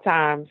 A lot of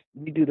times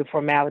we do the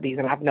formalities,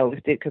 and I've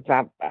noticed it because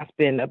I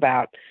spend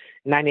about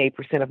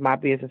 98% of my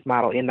business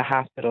model in the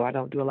hospital. I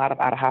don't do a lot of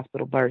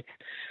out-of-hospital births.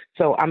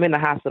 So I'm in the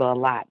hospital a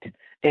lot.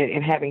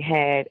 And having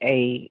had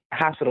a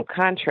hospital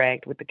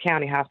contract with the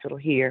county hospital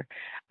here,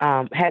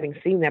 having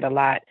seen that a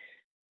lot,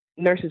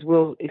 nurses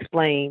will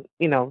explain,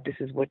 this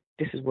is what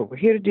we're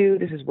here to do.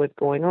 This is what's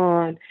going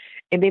on.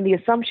 And then the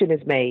assumption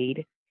is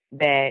made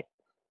that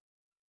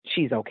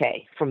she's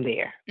okay from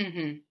there.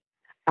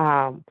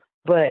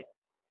 But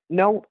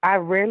no, I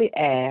rarely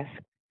ask,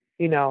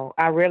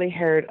 I rarely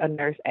heard a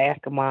nurse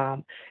ask a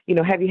mom,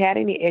 have you had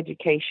any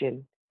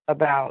education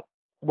about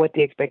what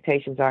the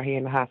expectations are here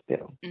in the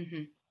hospital?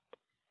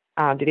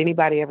 Did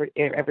anybody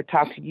ever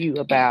talk to you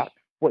about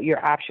what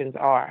your options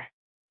are?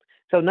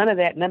 So none of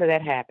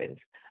that happens.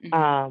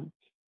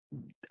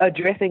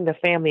 Addressing the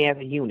family as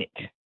a unit,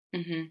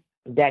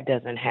 that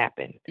doesn't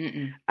happen.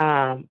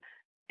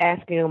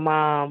 Asking a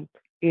mom,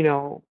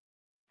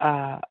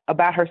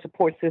 about her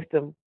support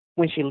system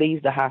when she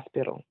leaves the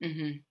hospital,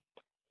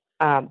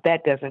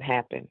 that doesn't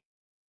happen.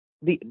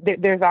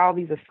 There's all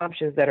these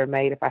assumptions that are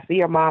made. If I see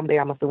her mom there,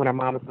 I'm assuming her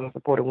mom is going to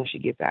support her when she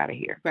gets out of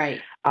here.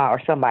 Right.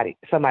 Or somebody's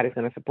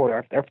going to support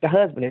her. If the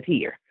husband is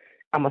here,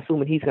 I'm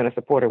assuming he's going to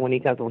support her when he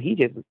comes. Well, he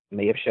just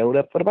may have showed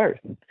up for the birth.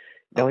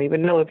 Don't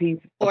even know if he's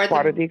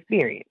part of the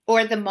experience.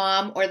 Or the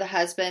mom or the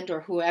husband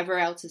or whoever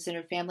else is in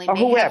her family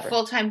may have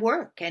full-time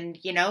work, and,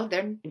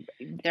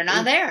 they're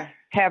not there.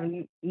 Have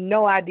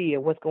no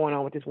idea what's going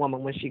on with this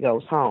woman when she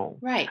goes home.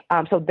 Right.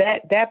 So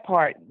that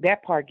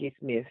part gets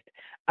missed.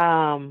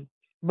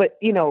 But,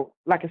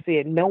 like I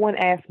said, no one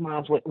asked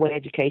moms what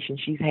education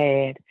she's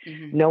had.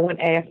 No one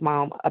asked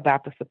mom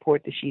about the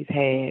support that she's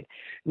had.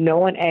 No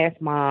one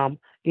asked mom,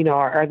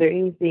 are there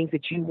any things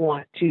that you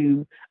want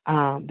to,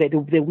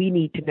 that we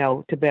need to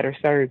know to better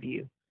serve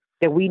you,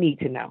 that we need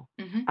to know?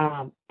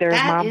 There's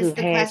moms who've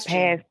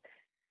had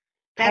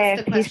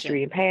past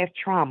history and past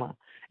trauma,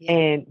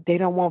 and they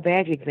don't want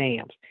vag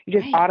exams. You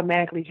just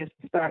automatically just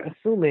start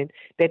assuming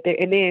that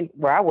and then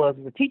where I was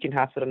a teaching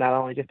hospital, not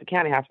only just a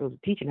county hospital, it was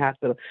a teaching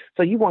hospital.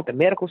 So you want the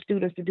medical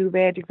students to do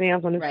vag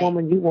exams on this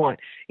woman. You want,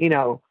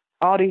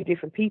 all these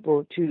different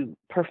people to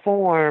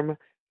perform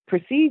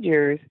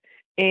procedures,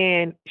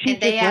 and she's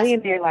just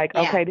laying there like,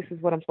 okay, this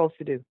is what I'm supposed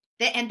to do.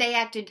 And they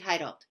act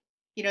entitled.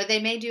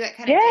 They may do it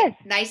kind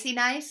of nicey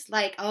nice,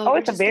 like,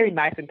 it's a very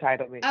nice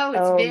entitlement.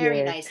 Oh, it's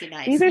very nicey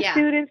nice. These are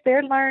students,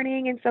 they're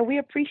learning, and so we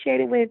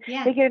appreciate it when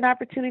they get an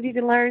opportunity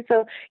to learn.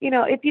 So,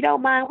 if you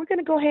don't mind, we're going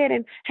to go ahead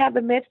and have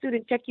the med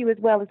student check you as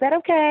well. Is that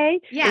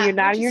okay? Yeah. And you're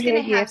nodding your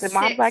head yes, and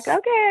mom's like,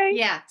 okay.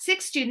 Yeah,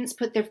 6 students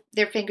put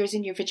their fingers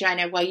in your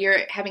vagina while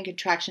you're having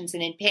contractions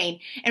and in pain,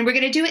 and we're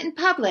going to do it in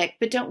public,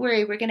 but don't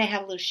worry, we're going to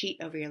have a little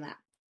sheet over your lap.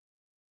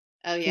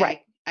 Oh, yeah.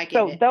 Right. I get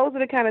So it. those are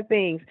the kind of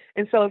things.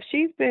 And so if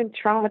she's been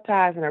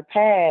traumatized in her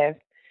past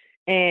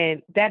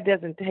and that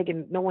doesn't take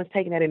no one's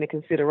taking that into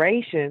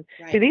consideration.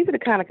 Right. See, these are the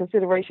kind of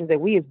considerations that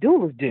we as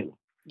doulas do.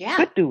 Yeah.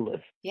 Good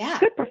doulas. Yeah.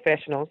 Good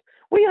professionals.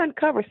 We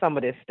uncover some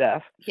of this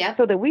stuff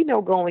so that we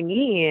know going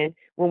in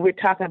when we're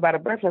talking about a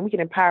birth plan, we can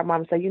empower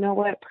mom and say, you know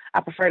what?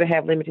 I prefer to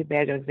have limited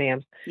vaginal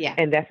exams. Yeah.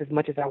 And that's as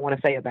much as I want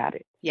to say about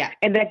it. Yeah.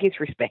 And that gets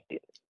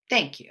respected.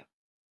 Thank you.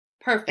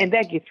 Perfect. And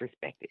that gets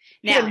respected.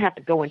 She doesn't have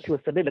to go into a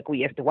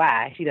soliloquy as to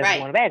why she doesn't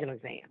want a vaginal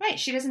exam. Right.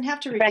 She doesn't have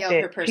to reveal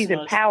her personal. She's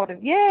empowered.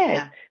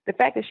 Yes. The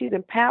fact that she's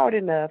empowered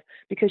enough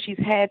because she's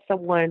had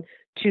someone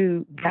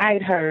to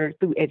guide her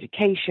through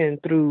education,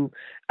 through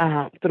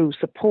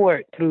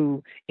support,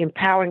 through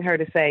empowering her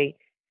to say,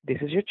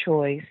 this is your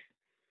choice.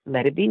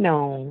 Let it be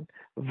known.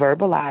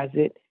 Verbalize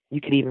it.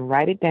 You could even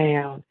write it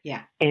down.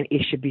 Yeah. And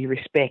it should be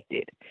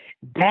respected.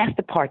 That's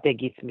the part that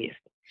gets missed.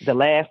 The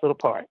last little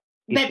part.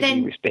 But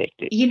then,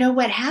 you know,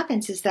 what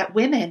happens is that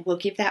women will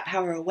give that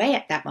power away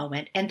at that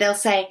moment. And they'll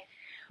say,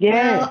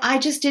 well, I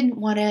just didn't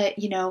want to,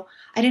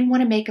 I didn't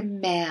want to make them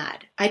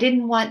mad. I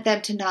didn't want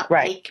them to not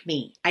like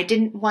me. I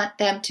didn't want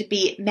them to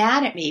be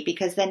mad at me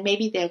because then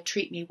maybe they'll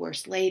treat me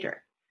worse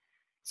later.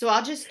 So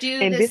I'll just do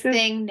this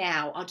thing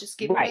now. I'll just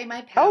give away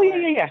my power. Oh,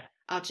 yeah.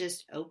 I'll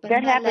just open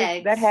my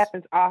legs. That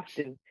happens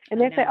often. And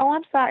they say, oh,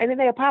 I'm sorry. And then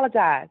they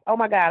apologize. Oh,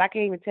 my God, I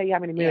can't even tell you how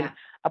many men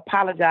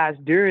apologize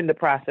during the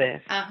process.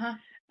 Uh-huh.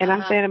 And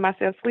I'm saying to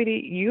myself,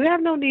 sweetie, you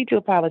have no need to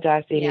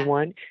apologize to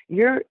anyone.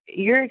 You're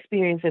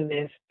experiencing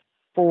this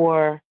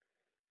for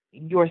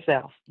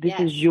yourself. This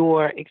is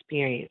your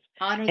experience.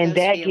 Honor and those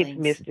that feelings. Gets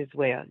missed as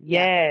well.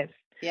 Yes.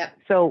 Yep.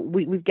 So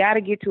we've got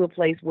to get to a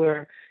place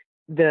where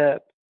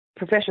the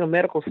professional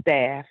medical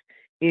staff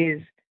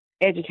is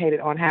educated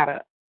on how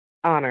to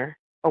honor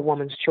a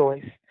woman's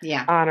choice.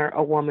 Yeah. Honor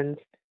a woman's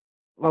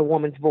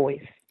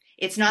voice.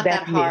 It's not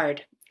that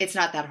hard. It's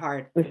not that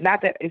hard. It's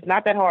not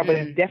that hard, but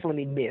it's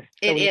definitely missed.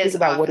 So when you think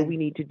about what do we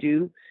need to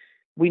do,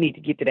 we need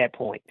to get to that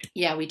point.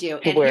 Yeah, we do.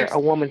 To where a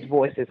woman's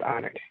voice is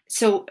honored.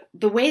 So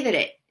the way that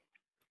it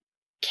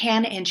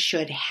can and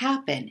should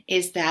happen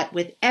is that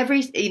with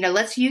every,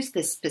 let's use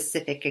this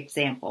specific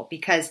example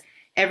because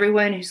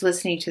everyone who's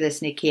listening to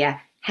this, Nikia,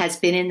 has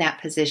been in that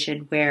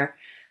position where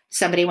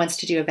somebody wants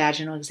to do a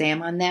vaginal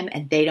exam on them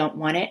and they don't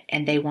want it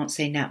and they won't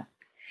say no.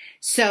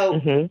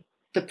 So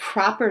the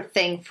proper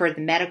thing for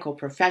the medical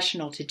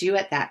professional to do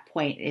at that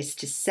point is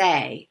to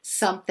say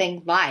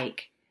something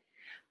like,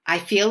 I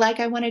feel like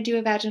I want to do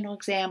a vaginal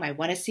exam. I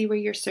want to see where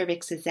your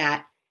cervix is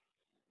at.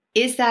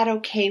 Is that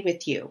okay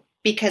with you?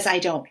 Because I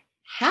don't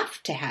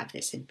have to have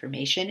this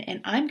information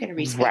and I'm going to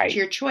respect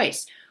your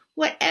choice.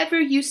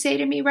 Whatever you say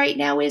to me right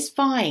now is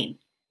fine.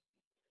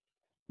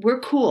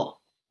 We're cool.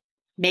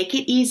 Make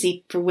it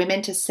easy for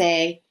women to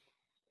say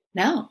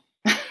no,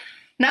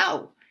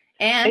 no.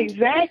 And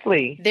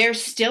exactly, they're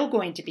still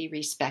going to be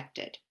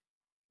respected.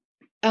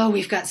 Oh,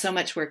 we've got so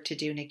much work to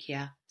do,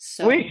 Nikia.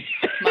 So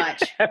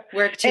much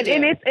work to do.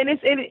 And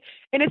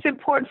it's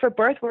important for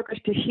birth workers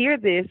to hear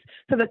this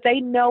so that they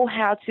know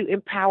how to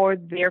empower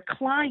their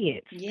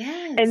clients.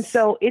 Yes. And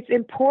so it's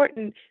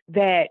important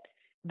that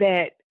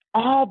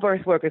all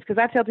birth workers,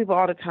 because I tell people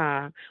all the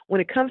time,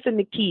 when it comes to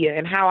Nikia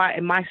and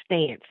my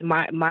stance,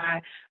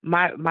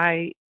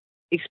 my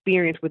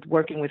experience with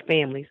working with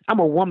families, I'm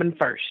a woman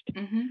first.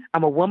 Mm-hmm.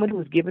 I'm a woman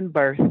who's given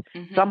birth,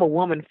 so I'm a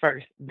woman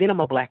first. Then I'm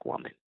a Black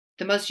woman.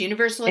 The most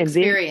universal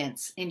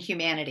experience in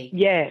humanity.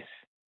 Yes,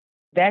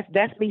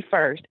 that's me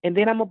first, and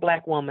then I'm a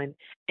Black woman,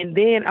 and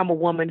then I'm a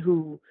woman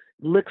who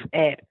looks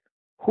at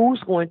who's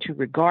going to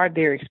regard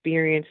their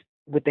experience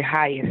with the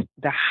highest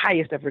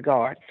of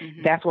regard.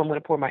 Mm-hmm. That's what I'm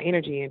going to pour my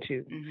energy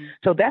into. Mm-hmm.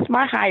 So that's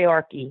my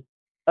hierarchy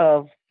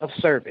of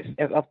service,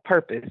 of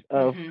purpose,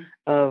 of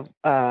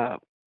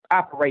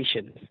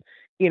operations.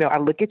 I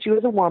look at you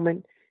as a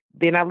woman.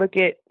 Then I look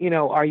at,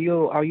 are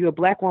you a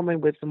Black woman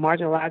with some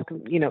marginalized,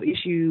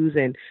 issues,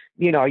 and,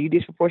 are you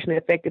disproportionately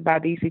affected by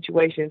these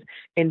situations?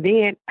 And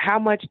then how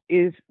much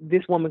is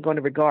this woman going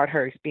to regard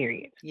her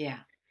experience? Yeah.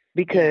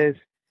 Because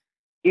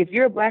if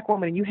you're a Black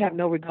woman and you have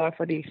no regard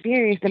for the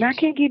experience, then I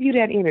can't give you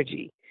that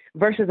energy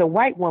versus a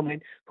white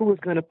woman who is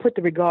going to put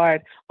the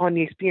regard on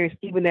the experience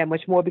even that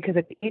much more, because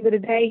at the end of the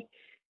day,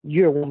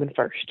 you're a woman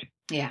first.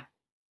 Yeah.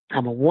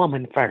 I'm a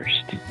woman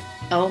first.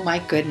 Oh my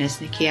goodness,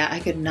 Nikia,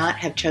 I could not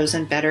have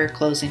chosen better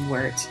closing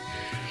words.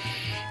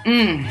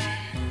 Mama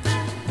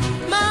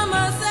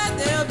said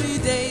there'll be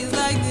days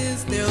like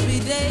this, there'll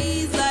be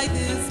days like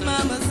this.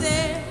 Mama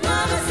said,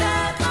 Mama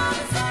said,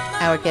 Mama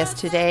said. Our guest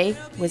today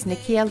was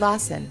Nikia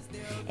Lawson,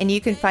 and you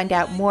can find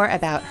out more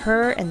about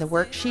her and the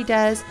work she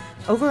does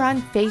over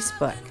on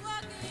Facebook.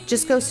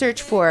 Just go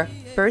search for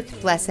Birth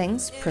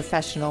Blessings,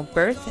 Professional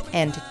Birth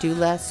and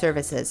Doula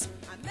Services.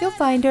 You'll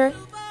find her.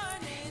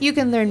 You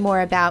can learn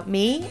more about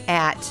me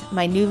at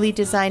my newly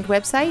designed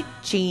website,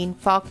 Jean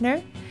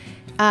Faulkner.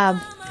 I'm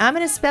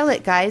going to spell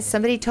it, guys.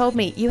 Somebody told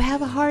me, you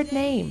have a hard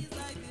name.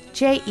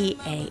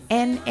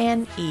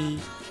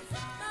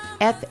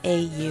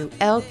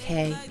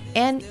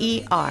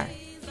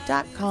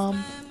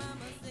 JeanneFaulkner.com.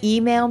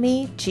 Email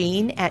me,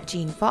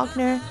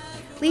 Jean@JeanFaulkner.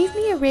 Leave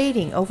me a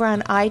rating over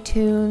on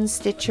iTunes,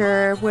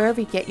 Stitcher, wherever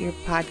you get your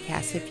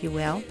podcasts, if you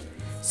will.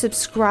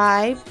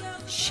 Subscribe,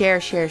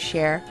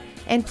 share,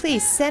 and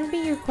please send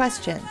me your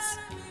questions.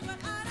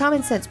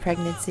 Common Sense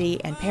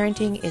Pregnancy and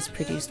Parenting is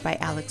produced by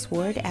Alex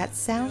Ward at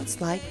Sounds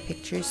Like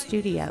Pictures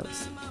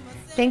Studios.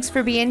 Thanks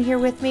for being here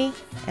with me,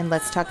 and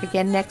let's talk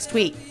again next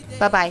week.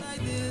 Bye-bye.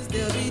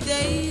 There'll be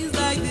days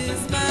like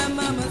this, my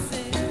mama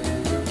said.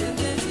 And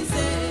then she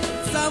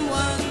said,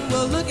 someone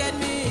will look at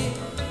me